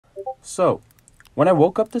So, when I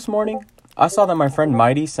woke up this morning, I saw that my friend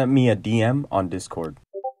Mighty sent me a DM on Discord.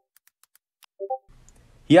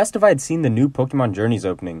 He asked if I had seen the new Pokemon Journeys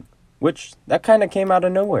opening, which that kinda came out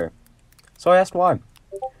of nowhere. So I asked why,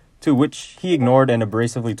 to which he ignored and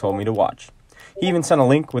abrasively told me to watch. He even sent a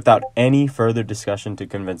link without any further discussion to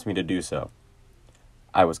convince me to do so.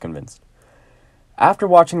 I was convinced. After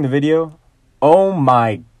watching the video, oh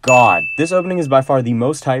my god, this opening is by far the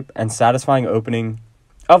most hype and satisfying opening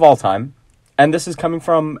of all time. And this is coming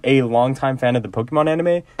from a longtime fan of the Pokemon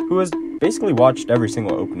anime who has basically watched every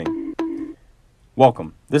single opening.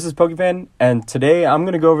 Welcome, this is Pokefan, and today I'm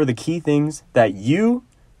going to go over the key things that you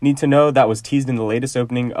need to know that was teased in the latest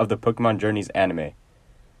opening of the Pokemon Journeys anime.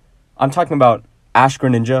 I'm talking about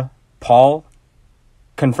Ash-Greninja, Paul,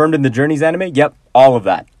 confirmed in the Journeys anime, yep, all of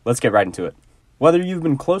that. Let's get right into it. Whether you've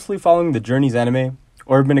been closely following the Journeys anime,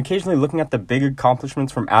 or have been occasionally looking at the big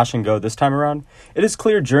accomplishments from Ash and Go this time around, it is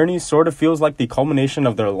clear Journeys sort of feels like the culmination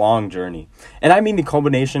of their long journey. And I mean the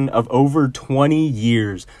culmination of over 20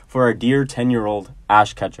 years for our dear 10-year-old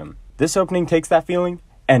Ash Ketchum. This opening takes that feeling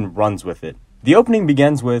and runs with it. The opening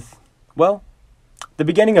begins with, well, the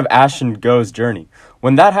beginning of Ash and Go's journey.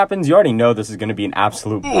 When that happens, you already know this is going to be an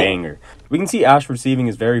absolute banger. We can see Ash receiving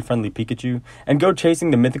his very friendly Pikachu, and Go chasing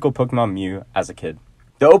the mythical Pokemon Mew as a kid.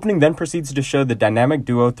 The opening then proceeds to show the dynamic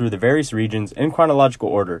duo through the various regions in chronological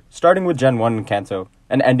order, starting with Gen 1 in Kanto,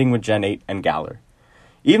 and ending with Gen 8 and Galar.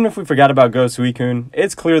 Even if we forgot about Go Suicune,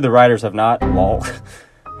 it's clear the writers have not, lol.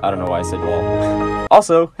 I don't know why I said lol.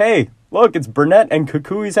 Also, hey, look, it's Burnett and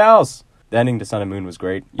Kukui's house. The ending to Sun and Moon was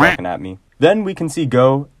great, yakking at me. Then we can see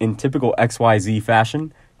Go in typical XYZ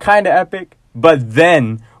fashion, kinda epic, but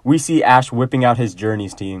then we see Ash whipping out his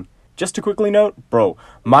Journeys team. Just to quickly note, bro,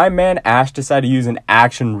 my man Ash decided to use an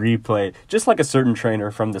action replay, just like a certain trainer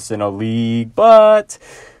from the Sinnoh League, but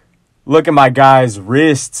look at my guy's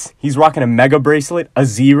wrists. He's rocking a Mega Bracelet, a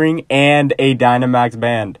Z-Ring, and a Dynamax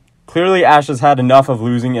band. Clearly, Ash has had enough of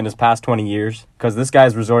losing in his past 20 years, because this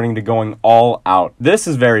guy's resorting to going all out. This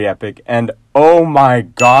is very epic, and oh my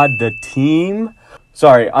god, the team.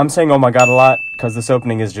 Sorry, I'm saying oh my god a lot, because this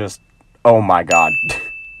opening is just, oh my god.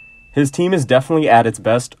 His team is definitely at its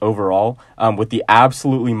best overall, with the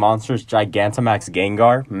absolutely monstrous Gigantamax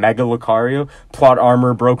Gengar, Mega Lucario, Plot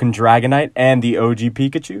Armor Broken Dragonite, and the OG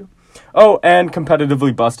Pikachu. Oh, and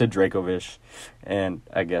competitively busted Dracovish. And,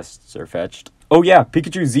 I guess, Sirfetch'd. Oh yeah,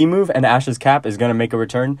 Pikachu's Z-move and Ash's cap is gonna make a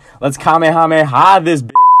return. Let's Kamehameha this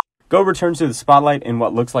bitch! Go returns to the spotlight in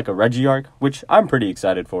what looks like a Regiarch, which I'm pretty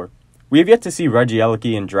excited for. We have yet to see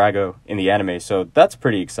Regieleki and Drago in the anime, so that's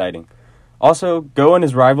pretty exciting. Also, Go and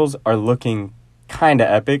his rivals are looking kinda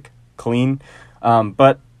epic, clean,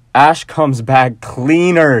 but Ash comes back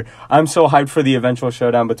cleaner. I'm so hyped for the eventual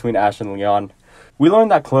showdown between Ash and Leon. We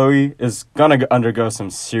learned that Chloe is gonna undergo some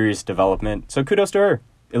serious development, so kudos to her.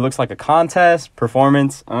 It looks like a contest,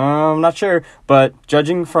 performance, I'm not sure, but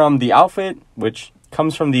judging from the outfit, which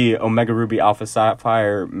comes from the Omega Ruby Alpha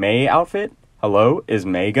Sapphire May outfit, hello, is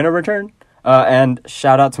May gonna return? And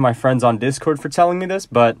shout out to my friends on Discord for telling me this,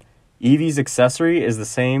 but Eevee's accessory is the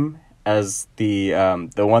same as the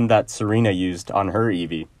one that Serena used on her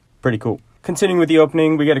Eevee. Pretty cool. Continuing with the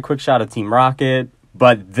opening, we get a quick shot of Team Rocket,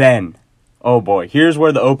 but then, oh boy, here's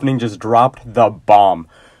where the opening just dropped the bomb.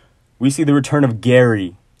 We see the return of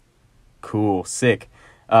Gary. Cool, sick.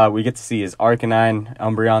 We get to see his Arcanine,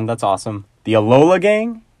 Umbreon, that's awesome. The Alola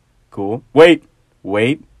gang, cool. Wait,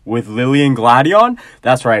 with Lillie and Gladion?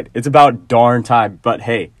 That's right, it's about darn time, but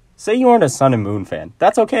hey, say you aren't a Sun and Moon fan.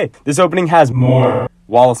 That's okay. This opening has more.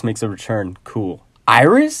 Wallace makes a return. Cool.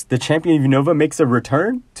 Iris, the champion of Unova, makes a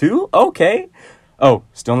return too? Okay. Oh,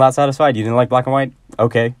 still not satisfied? You didn't like Black and White?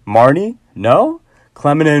 Okay. Marnie? No?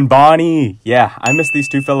 Clement and Bonnie. Yeah, I miss these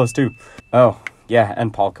two fellows too. Oh, yeah,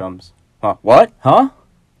 and Paul comes. Huh? What? Huh?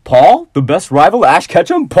 Paul? The best rival to Ash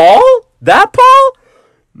Ketchum? Paul? That Paul?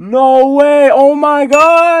 No way. Oh my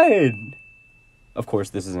god. Of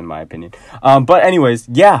course, this is in my opinion. But anyways,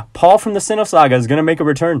 yeah, Paul from the Sinnoh Saga is going to make a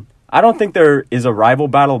return. I don't think there is a rival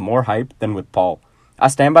battle more hype than with Paul. I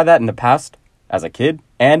stand by that in the past, as a kid,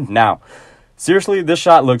 and now. Seriously, this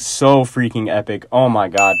shot looks so freaking epic. Oh my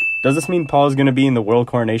god. Does this mean Paul is going to be in the World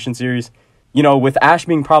Coronation series? You know, with Ash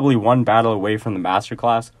being probably one battle away from the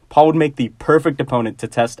Masterclass, Paul would make the perfect opponent to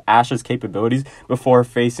test Ash's capabilities before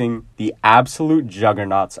facing the absolute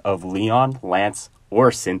juggernauts of Leon, Lance,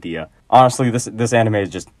 or Cynthia. Honestly, this anime is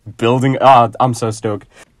just building. Oh, I'm so stoked.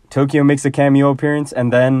 Tokyo makes a cameo appearance,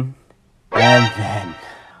 and then,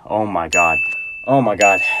 oh my god.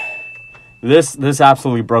 This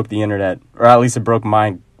absolutely broke the internet, or at least it broke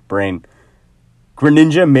my brain.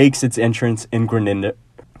 Greninja makes its entrance in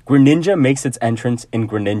Greninja makes its entrance in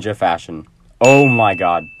Greninja fashion. Oh my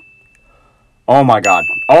god. Oh my god.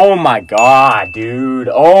 Oh my god, dude.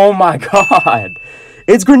 Oh my god.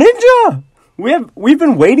 It's Greninja! We've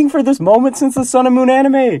been waiting for this moment since the Sun and Moon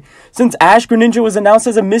anime. Since Ash-Greninja was announced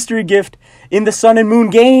as a mystery gift in the Sun and Moon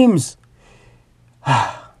games.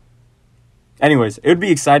 Anyways, it would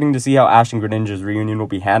be exciting to see how Ash and Greninja's reunion will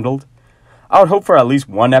be handled. I would hope for at least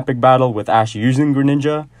one epic battle with Ash using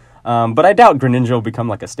Greninja. But I doubt Greninja will become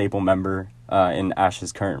like a staple member in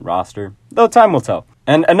Ash's current roster. Though time will tell.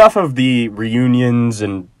 And enough of the reunions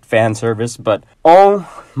and fan service, but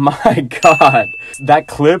oh my god. That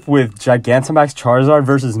clip with Gigantamax Charizard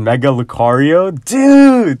versus Mega Lucario?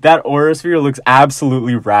 Dude, that Aura Sphere looks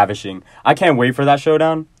absolutely ravishing. I can't wait for that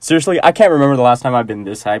showdown. Seriously, I can't remember the last time I've been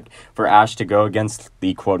this hyped for Ash to go against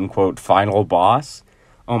the quote-unquote final boss.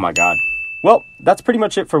 Oh my god. Well, that's pretty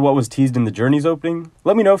much it for what was teased in the Journeys opening.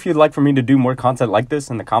 Let me know if you'd like for me to do more content like this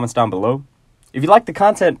in the comments down below. If you like the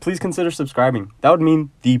content, please consider subscribing. That would mean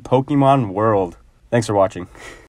the Pokemon world. Thanks for watching.